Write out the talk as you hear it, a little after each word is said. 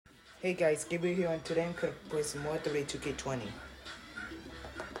Hey guys, Gabriel here, and today I'm going to play some more WWE 2K20.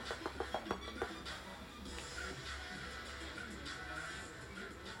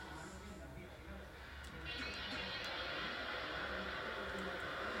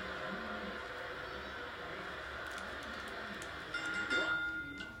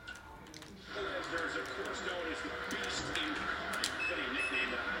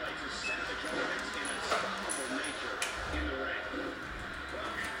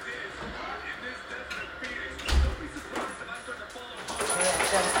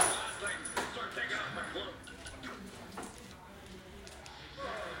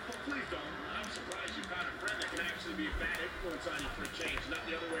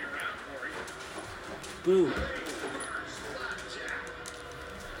 Boo.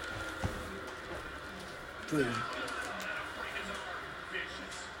 Boo.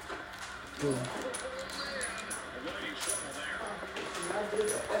 Boo. Boo.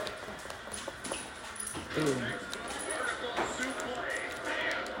 Boo.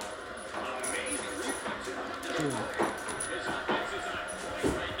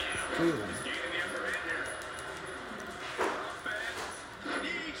 Boo.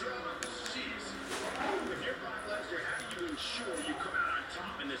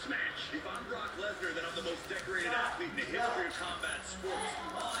 If I'm Brock Lesnar, then I'm the most decorated athlete in the history of combat sports.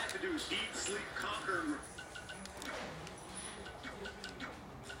 All I have to do is eat, sleep, conquer, and...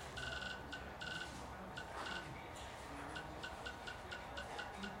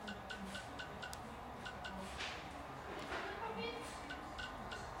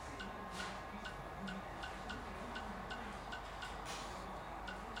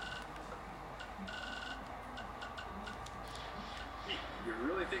 You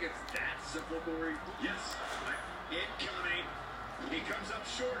really think it's that simple, Corey? Yes. Incoming. He comes up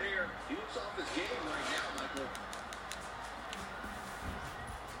short here. He looks off his game right now, Michael.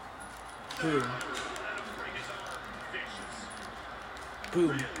 Boom. Boom.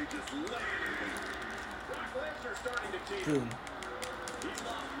 Really just Brock Lesnar starting to team. Boom. He's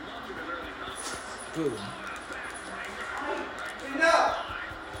lost much of his early confidence. Boom.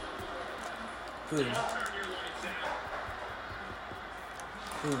 Boom. Turn your lights out.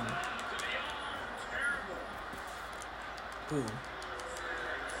 Boom. Boom.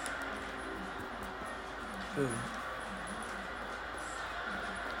 Boom.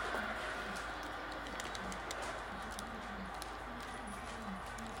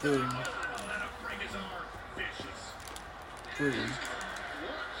 Boom. Boom.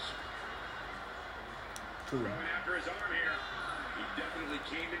 Boom. After his arm here, he definitely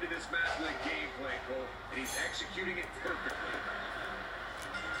came into this match with a game plan, Cole, and he's executing it perfectly.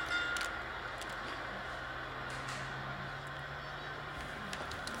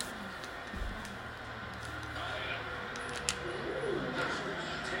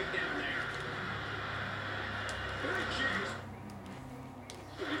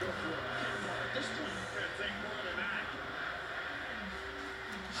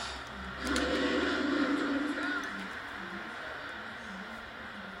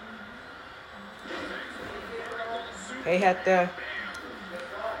 Hey, Hector.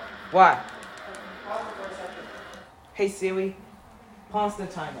 What? Hey, Siri. Pause the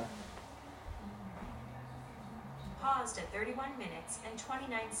timer. Paused at 31 minutes and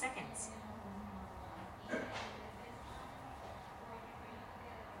 29 seconds.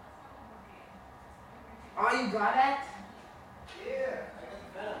 Oh, you got it? Yeah,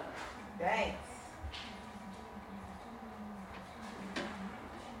 I got it. Thanks.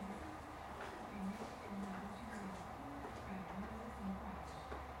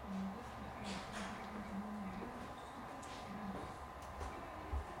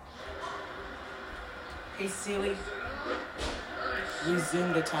 Hey Siri,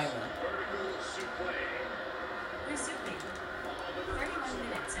 resume the timer. Resuming. 31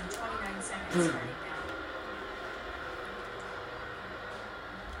 minutes and 29 seconds Boom. starting now.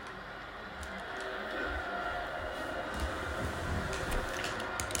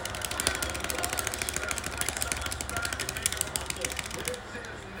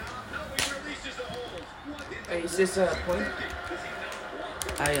 Hey, is this a point?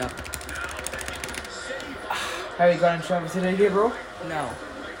 Have you got in trouble today, Gabriel? No.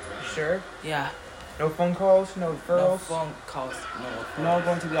 You sure? Yeah. No phone calls, no No referrals? phone calls. No. No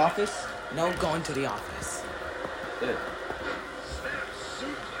going to the office? No going to the office. Good.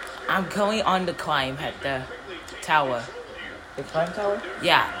 I'm going on the climb at the tower. The climb tower?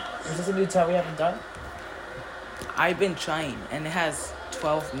 Yeah. Is this a new tower we haven't done? I've been trying, and it has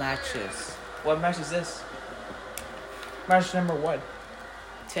 12 matches. What match is this? Match number what?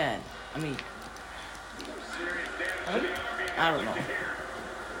 10. I mean, Huh? I don't know.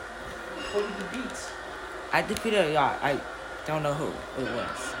 Who did you beat? I defeated a yacht. I don't know who it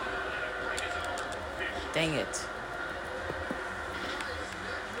was. Dang it.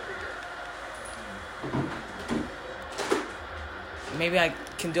 Maybe I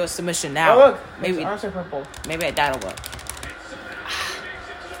can do a submission now. Oh, look. Maybe Arms are purple. maybe that'll work.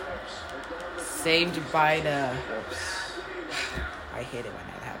 Saved by the. I hate it when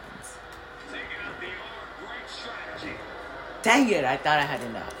that happens. Dang it! I thought I had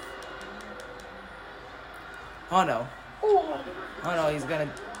enough. Oh no. Oh no, he's gonna.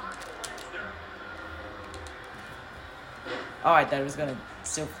 Oh, I thought he was gonna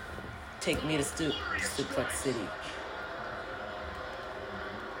still take me to Suplex City.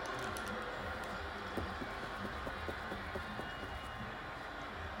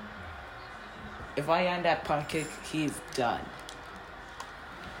 If I end that punt kick, he's done.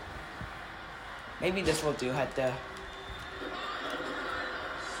 Maybe this will do. Had to.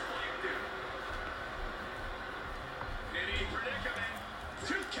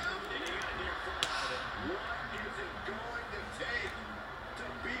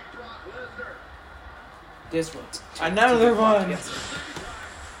 This one. Another one. Yes.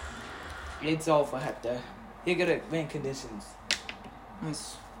 It's over. Had to. You're good at win conditions.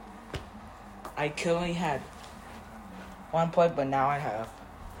 Nice. I only had 1 point, but now I have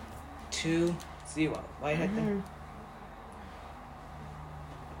 2-0. Why had to?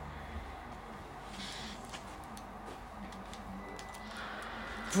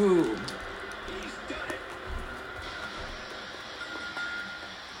 Boom.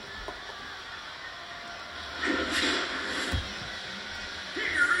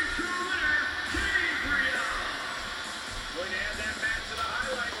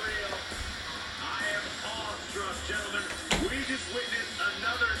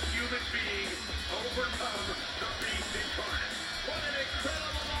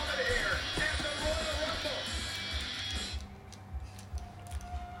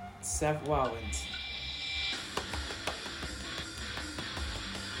 Seth Rollins.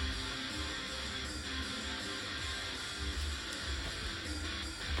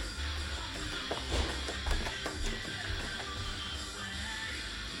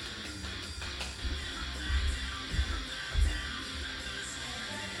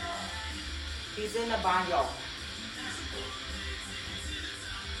 He's in the banyo.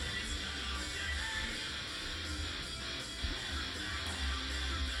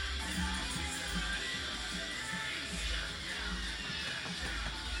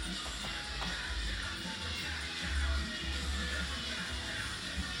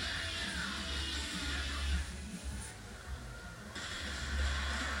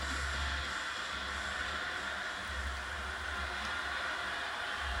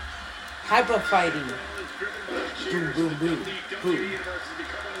 Hyper fighting. Boom, boom, boom, boom. Boom.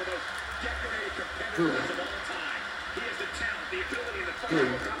 Boom.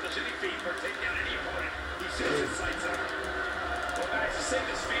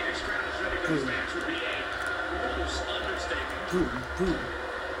 Boom, boom,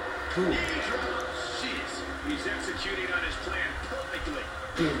 boom. He's executing on his plan perfectly.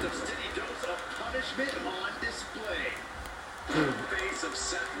 With a steady dose of punishment on display. The face of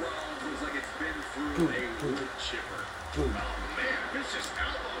Seth Rollins was like it's been through a wood chipper. Oh man, vicious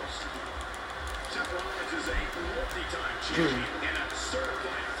elbows. Seth Rollins is a multi-time champion and a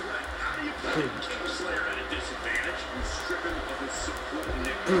certified threat. How do you put Kingslayer at a disadvantage? You strip him of his support and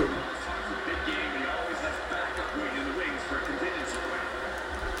nickname. Talks a big game, he always has backup waiting in the wings for a contingency plan.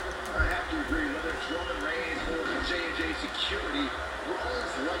 I have to agree, whether it's Roman Reigns or J&J Security,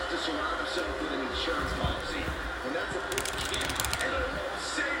 Rollins likes to surround himself with an insurance policy. And that's a big key. And it won't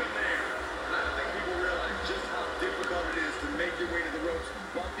save him there. And I don't think people realize just how difficult it is to make your way to the ropes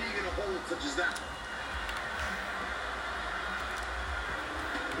while being in a hold such as that.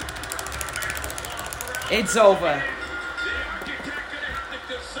 It's over. The architect gonna have to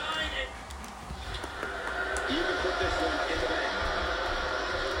design it. You can put this one in the bag.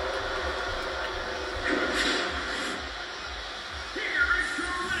 Here is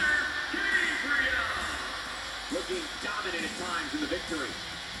your winner, Gabriel. Looking dominant at times in the victory.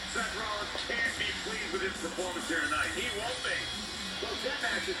 Seth Rollins can't be pleased with his performance here tonight. He won't be. Well, that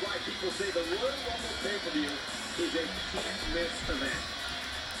match is why people say the Royal Rumble pay-per-view is a can't-miss event.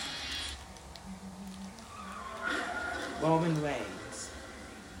 Roman Reigns.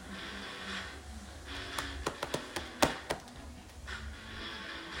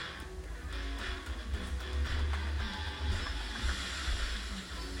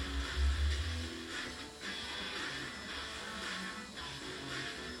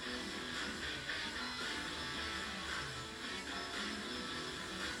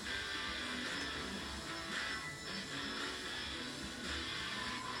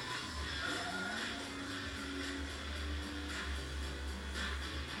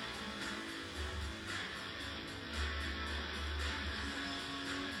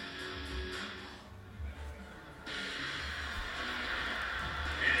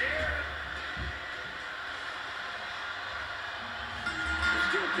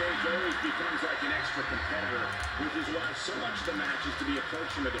 extra competitor, which is why so much of the match is to be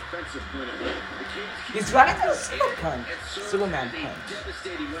approached from a defensive point of view. The cage keeps He's running to the super it punch. and serves Superman as a punch.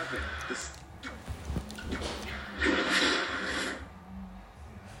 devastating weapon.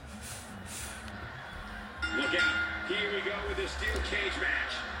 Look out. Here we go with a steel cage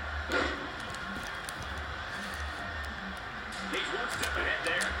match. He's one step ahead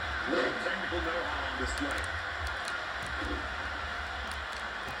there. Real technical know-how on display.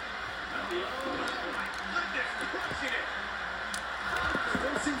 Oh my goodness, crushing it.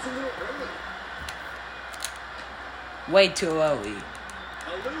 Still seems a little early. Way too early.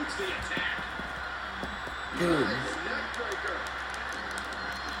 Eludes the attack. Boom. Nice neck breaker.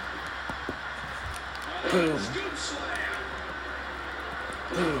 Boom. Scoop slam.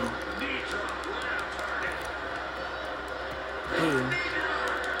 Boom. Knee drop right on target. Boom. Knee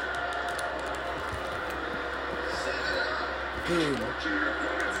drop. Set it up. Boom. Torture your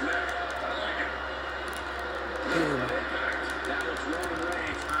opponent's neck. I like it. Boom. Impact. That was Roman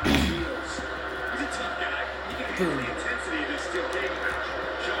Reigns on his heels. He's a tough guy. He can handle the intensity of this steel cage match.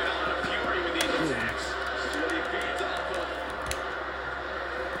 Showing a lot of fury with these attacks. This is what he feeds off of.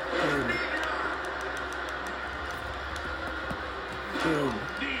 Boom. Boom.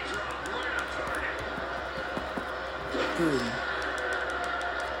 Knee drop right on target. Boom.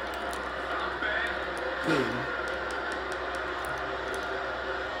 Not bad. Boom.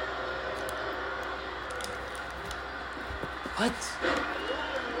 What?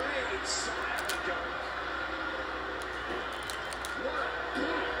 Roman Reigns slammed the gun. What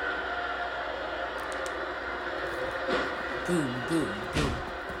a Boom. Boom. Boom.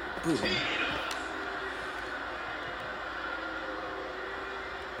 Boom. teed off.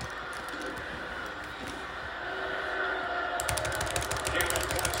 Camel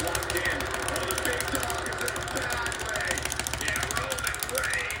clutch locked in. Oh, the big dog is in a bad way. Yeah, Roman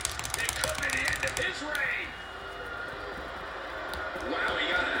Reigns. It could be the end of his reign. Wow, he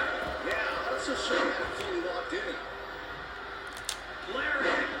got out. Yeah, I'm not so sure he had it fully locked in.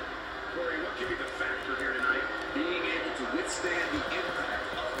 Lariat. Corey, what can be the factor here tonight? Being able to withstand the impact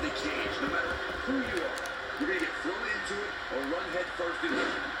of the cage, no matter who you are. You're going to get thrown into it or run head first into it.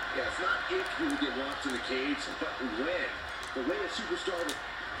 Yeah, it's not if you will get locked in the cage, but when. The way a superstar with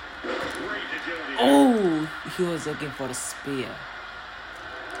great agility. Oh, he was looking for the spear.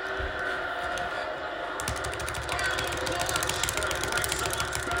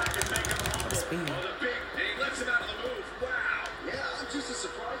 Spear. Oh, the big, and he lets him out of the move. Wow. Yeah, I'm just as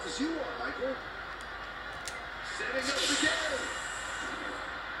surprised as you are, Michael. Setting up again.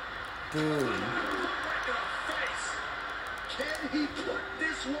 Boom. Right in the face. Can he put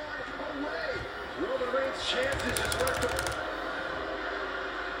this one away? Roman Reigns' chances is left open.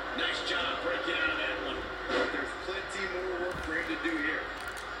 Nice job breaking out of that one. There's plenty more work for him to do here.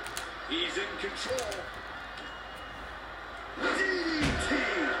 He's in control. DDT.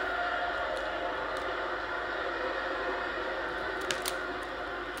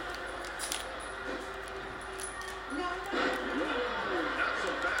 Not so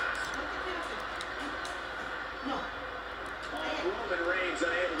fast. Roman Reigns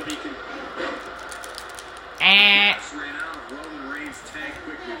unable to be ran out of Roman Reigns' tank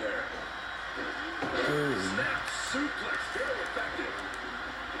quickly there. Boom. Snap suplex, very effective.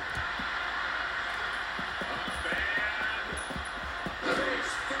 Up and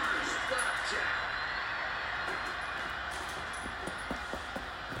face first, flapjack.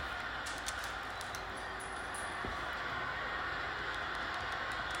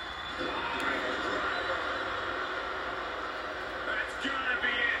 That's gonna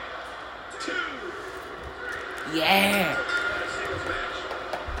be it. 2. Yeah. Singles match.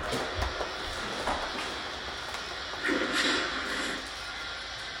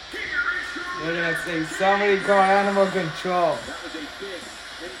 They're gonna say somebody call animal control. That was a big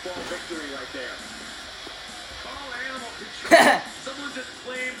pinfall victory right there. Oh, animal control. Someone just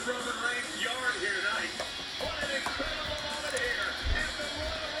claimed Roman Reigns' yard here tonight. What an incredible moment here at the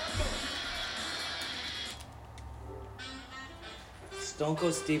Royal Rumble. Stone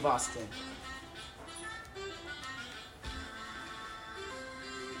Cold Steve Austin.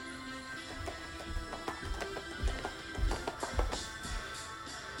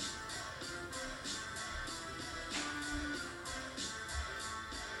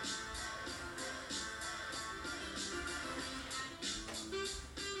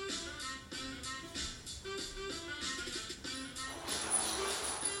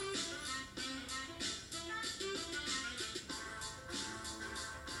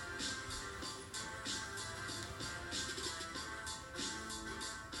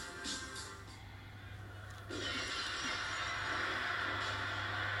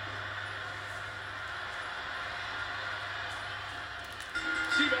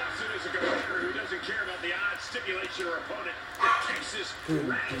 music a writer who doesn't care about the odds, stipulation, or opponent. The Texas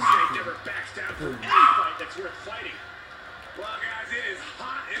rattlesnake never backs down from any fight that's worth fighting. Well, guys, it is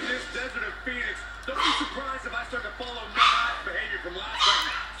hot in this desert of Phoenix. Don't be surprised if I start to follow no-eyes behavior from last time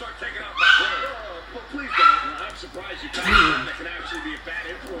and start taking off my clothes. Well, please don't. Well, I'm surprised you found someone that can actually be a bad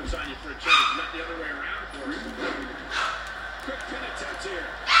influence on you for a change, not the other way around for you. Quick pin attempt here.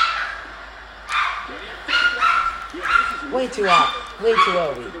 Way too hot. Way too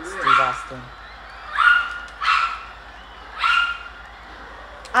early, Steve Austin.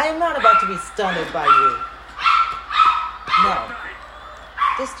 I am not about to be stunned by you. No.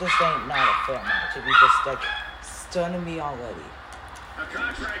 This just ain't not a fair match if you just like stunning me already. A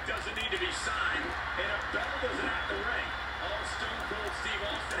contract doesn't need to be signed, and a bell doesn't have to ring. All Stone Cold Steve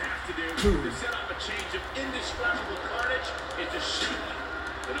Austin has to do to set up a change of indescribable carnage is to show up.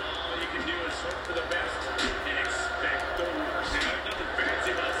 And all you can do is hope for the best and expect the worst. Now, there's nothing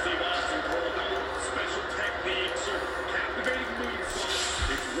fancy about Steve Austin, Cole. No special techniques or captivating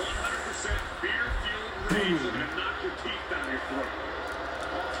moonsaults. It's 100% fear-fueled rage that's going to knock your teeth down your throat.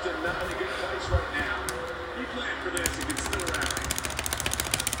 Austin not in a good place right now. He planned for this and can still rally.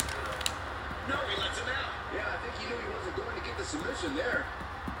 No, he lets him out. Yeah, I think he knew he wasn't going to get the submission there.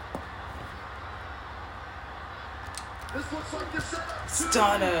 This looks like the setup.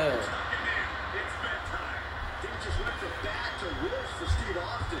 Stunner. It's bedtime. Things just went from bad to worse for Steve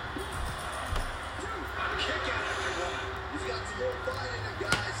Austin. A kick out after one. He's got some more fight in him,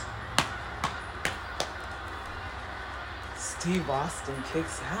 guys. Steve Austin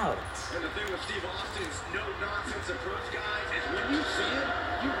kicks out. And the thing with Steve Austin's no-nonsense approach, guys, is when you see him,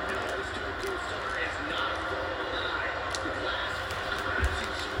 you know the Stone Cold Stunner is not from the line. The glass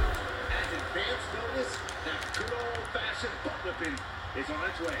crashing shoot as advance notice, that good old-fashioned butt whipping is on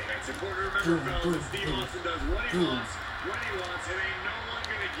its way. It's important to remember, fellas, that Steve Austin does what he wants, when he wants, and ain't no one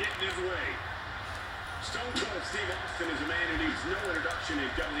gonna get in his way. Stone Cold Steve Austin is a man who needs no introduction in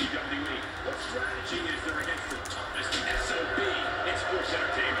WWE. What strategy is there against the toughest SOB in sports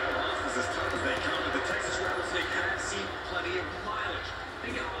entertainment? Austin's as tough as they come, but the Texas Rattlesnake has seen plenty of mileage.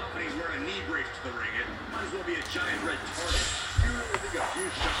 Think how often he's wearing a knee brace to the ring. It might as well be a giant red target. You really think a few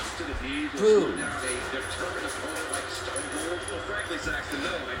shots to the knee will slow down a determined opponent like Stone Cold? Well, frankly, Saxton, no,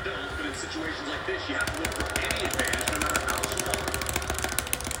 I don't. But in situations like this, you have to look for any advantage, no matter how small.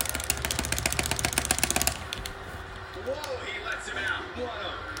 Whoa, he lets him out. What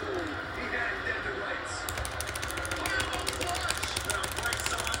a fool. He had him dead to rights. Wow, clutch. Now break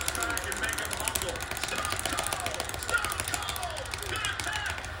someone's back and make him humble. Stone Cold! Stone Cold! Good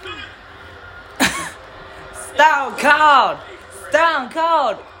attack! Stone Cold! Stone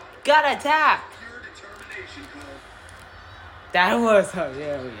Cold! Got attack! Pure determination, Cole. That was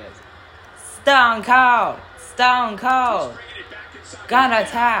hilarious. Stone Cold! Stone Cold! Bringing it back inside. Got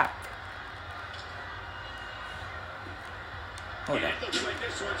attack! Hold And on. it looks like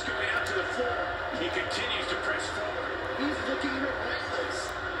this one's going out to the floor. He continues to press forward. He's looking relentless.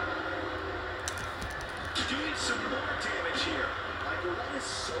 Doing some more damage here. Michael, that is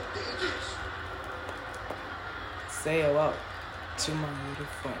so dangerous. Say hello to my little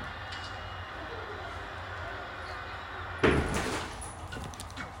friend.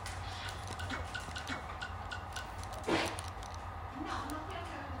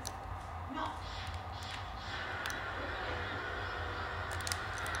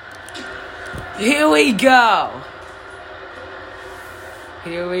 Here we go.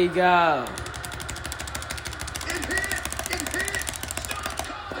 Here we go. It hit! It hit!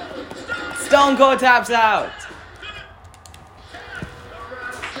 Stone Cold taps out. The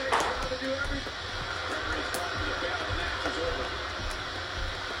Rattlesnake trying to do everything. Referee's calling the bell. The match is over.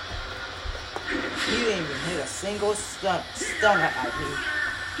 He didn't even hit a single stunner at me.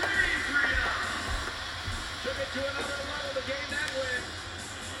 Took it to another level to gain that win.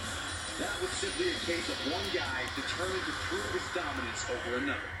 That was simply a case of one guy determined to prove his dominance over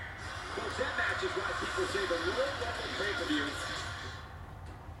another. Folks, that match is why people say the Royal Rumble pay-per-view.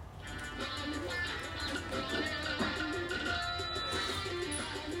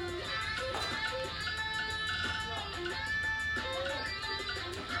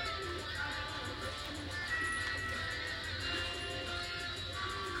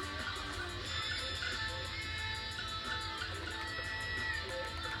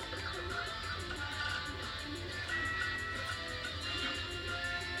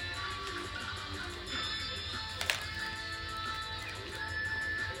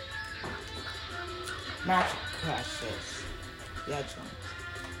 Match crashes. Yeah, Jones.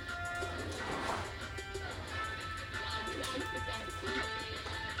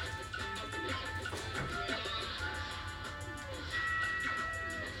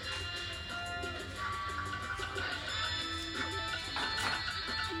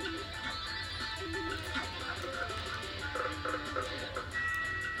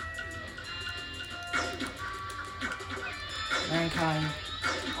 Mankind,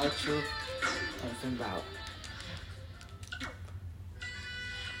 R-Truth, and Finn Balor.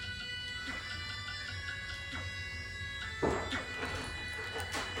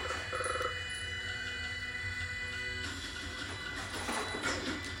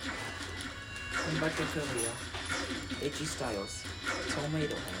 Rebecca Filio, AG Styles,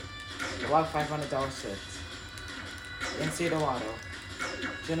 Tomato Head, The Rock $500 sets, NC Dorado,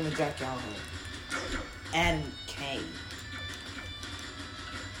 Gentleman Jack Gallagher, and Kane.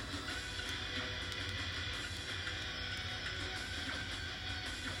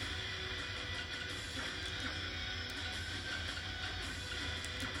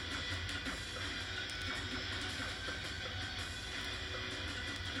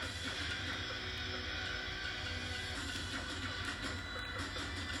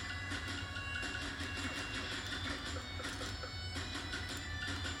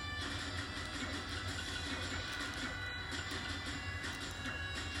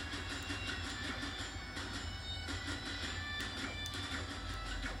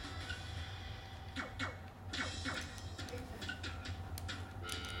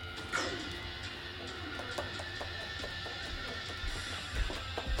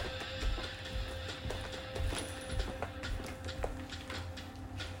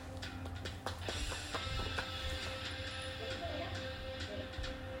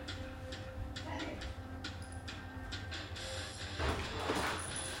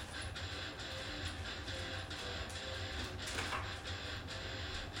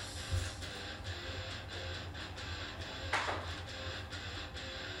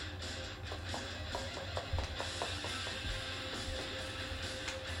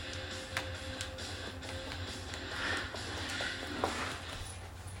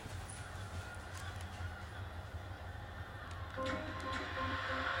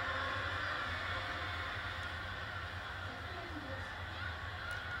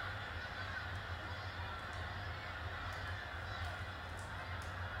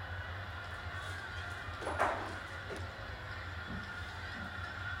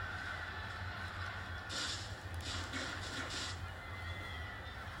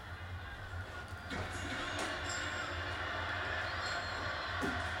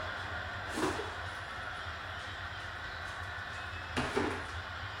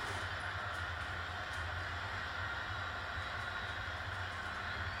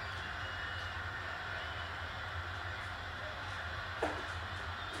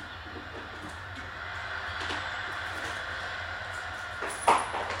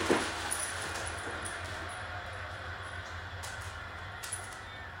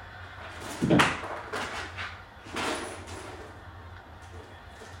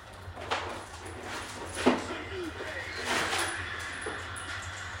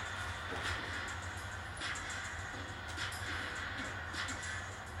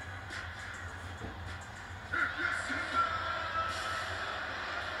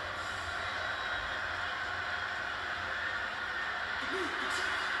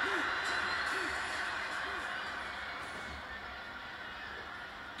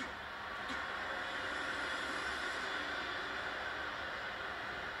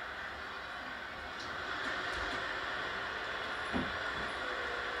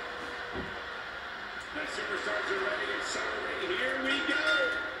 Superstars are ready to celebrate. Here we go.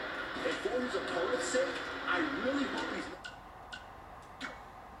 And for his opponent's sake, I really hope he's not.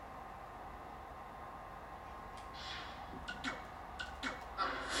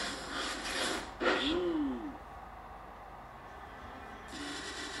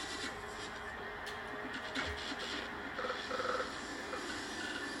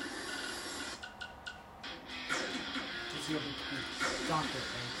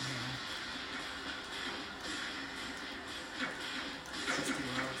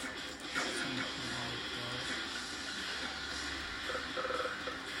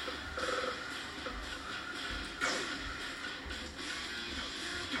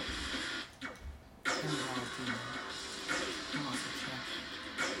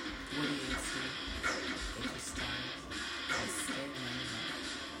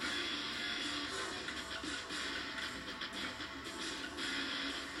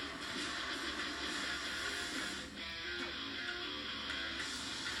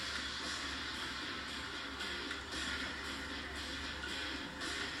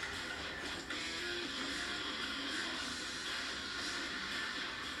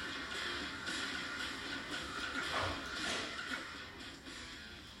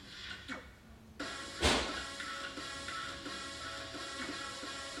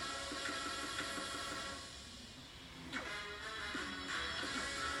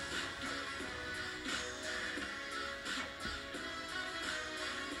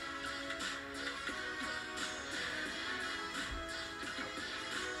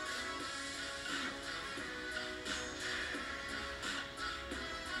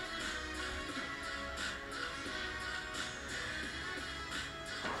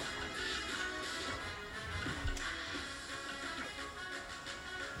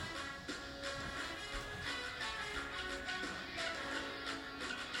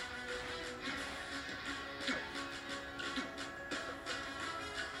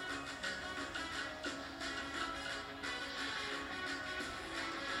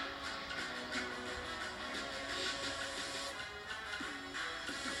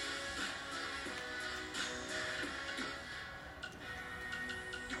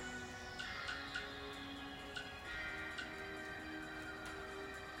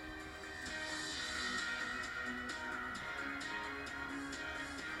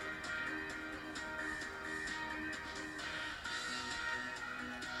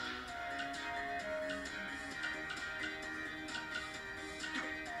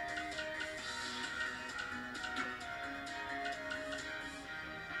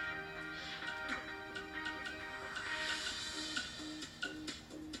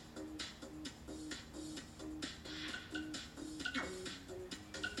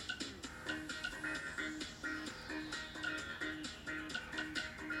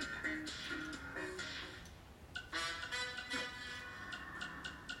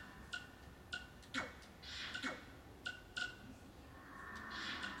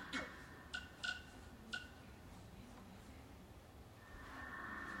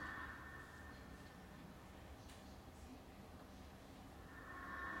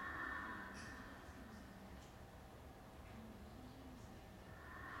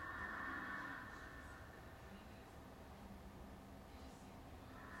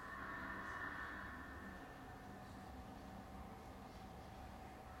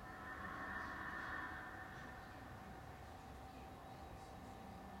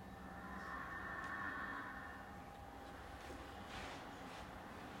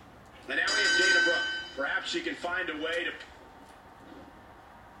 And now we have Dana Brooke. Perhaps she can find a way to...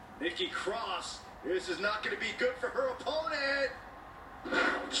 Nikki Cross. This is not going to be good for her opponent.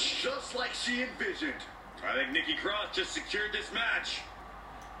 Just like she envisioned. I think Nikki Cross just secured this match.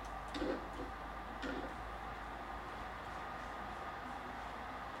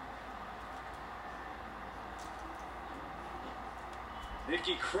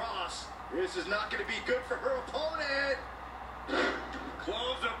 Nikki Cross. This is not going to be good for her opponent.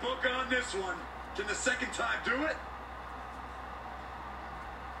 Close the book on this one. Can the second time do it?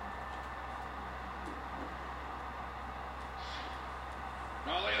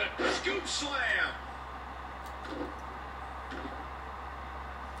 Oh, look at that scoop slam.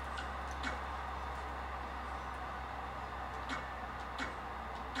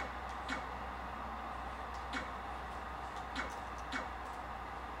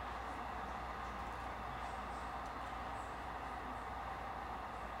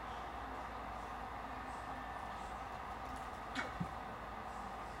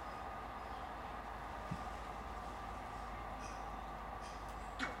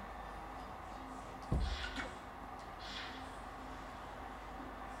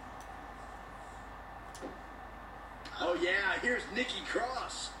 Oh yeah, here's Nikki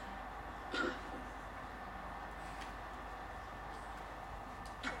Cross.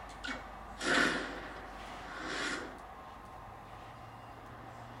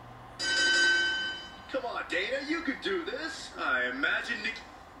 Come on, Dana, you could do this. I imagine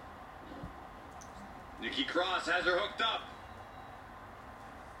Nikki Cross has her hooked up.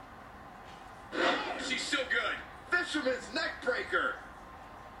 Oh, she's so good. Fisherman's neck breaker.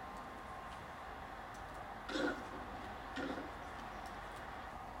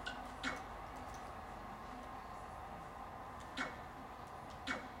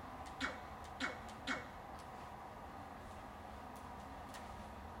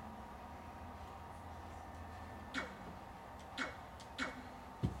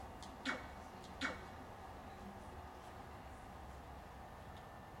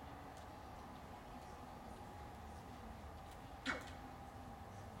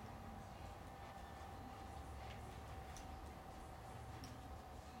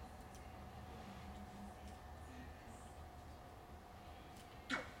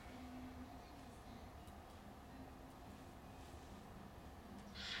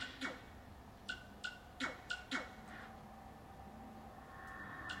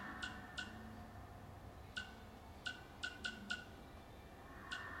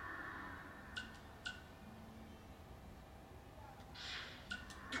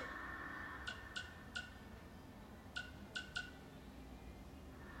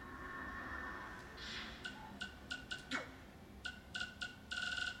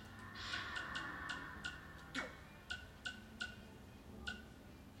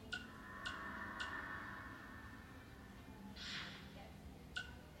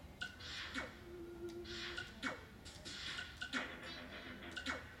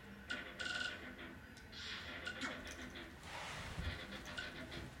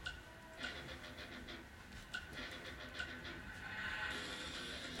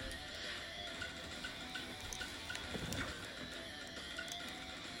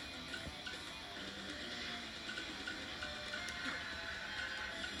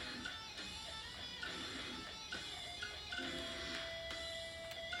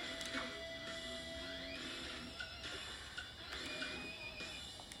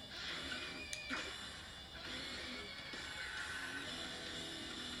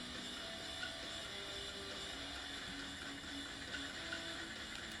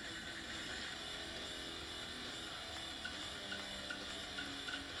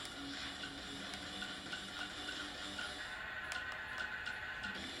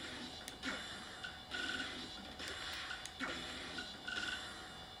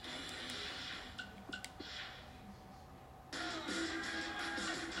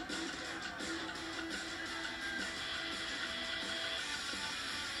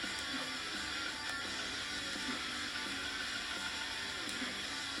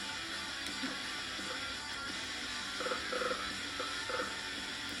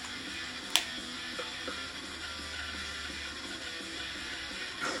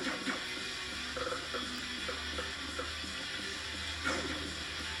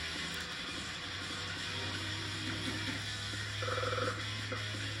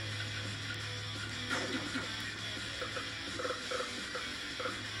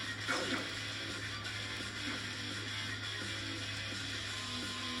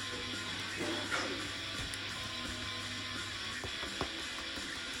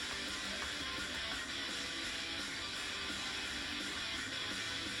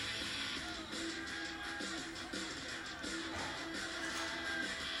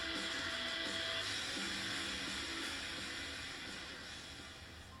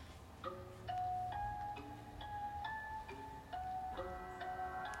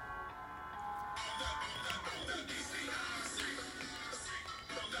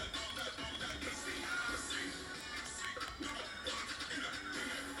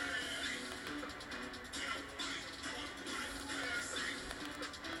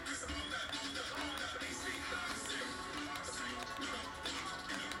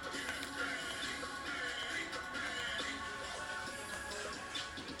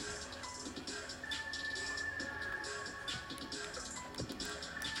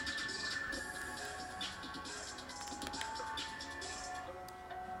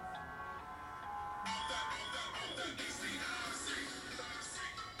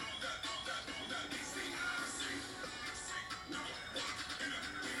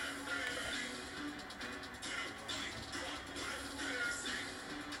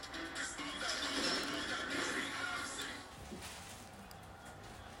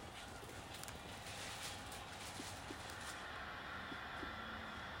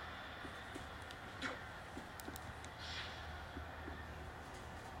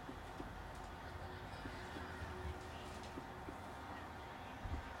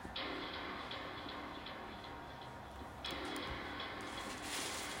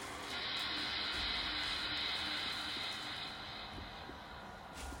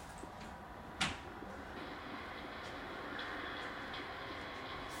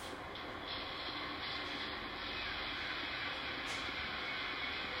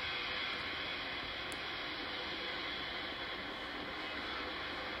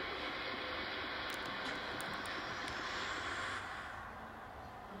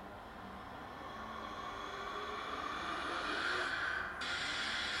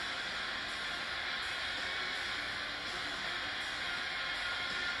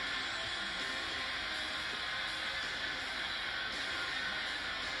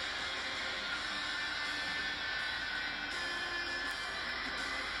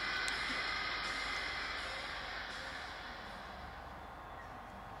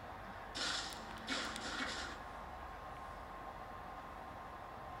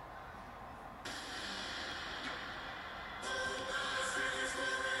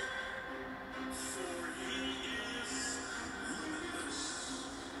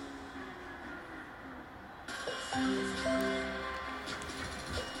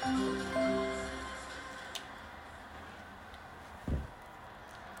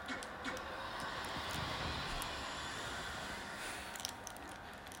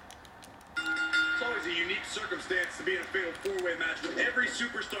 a unique circumstance to be in a fatal four-way match with every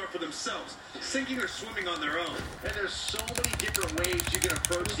superstar for themselves, sinking or swimming on their own. And there's so many different ways you can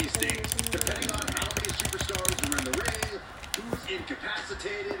approach these things, depending on how many superstars are in the ring, who's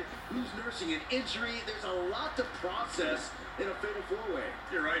incapacitated, who's nursing an injury. There's a lot to process in a fatal four-way.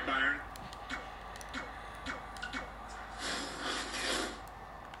 You're right, Byron.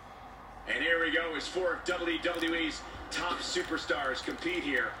 And here we go as four of WWE's top superstars compete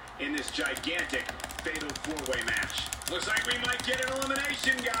here in this gigantic fatal four-way match. Looks like we might get an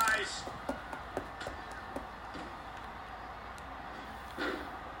elimination, guys.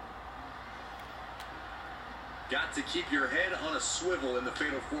 Got to keep your head on a swivel in the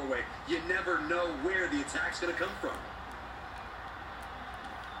fatal four-way. You never know where the attack's going to come from.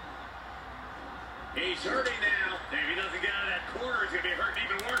 He's hurting now. If he doesn't get out of that corner, he's going to be hurting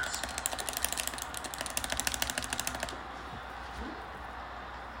even worse.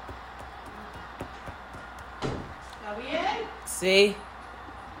 Are we in? See?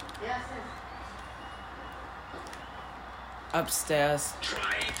 Yes. Upstairs.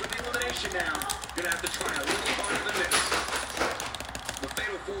 Trying for the elimination now. Gonna have to try a little harder than this. The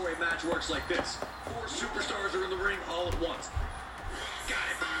fatal four-way match works like this. Four superstars are in the ring all at once. Got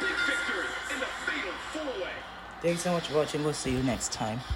it. Big victory in the fatal four-way. Thanks so much for watching. We'll see you next time.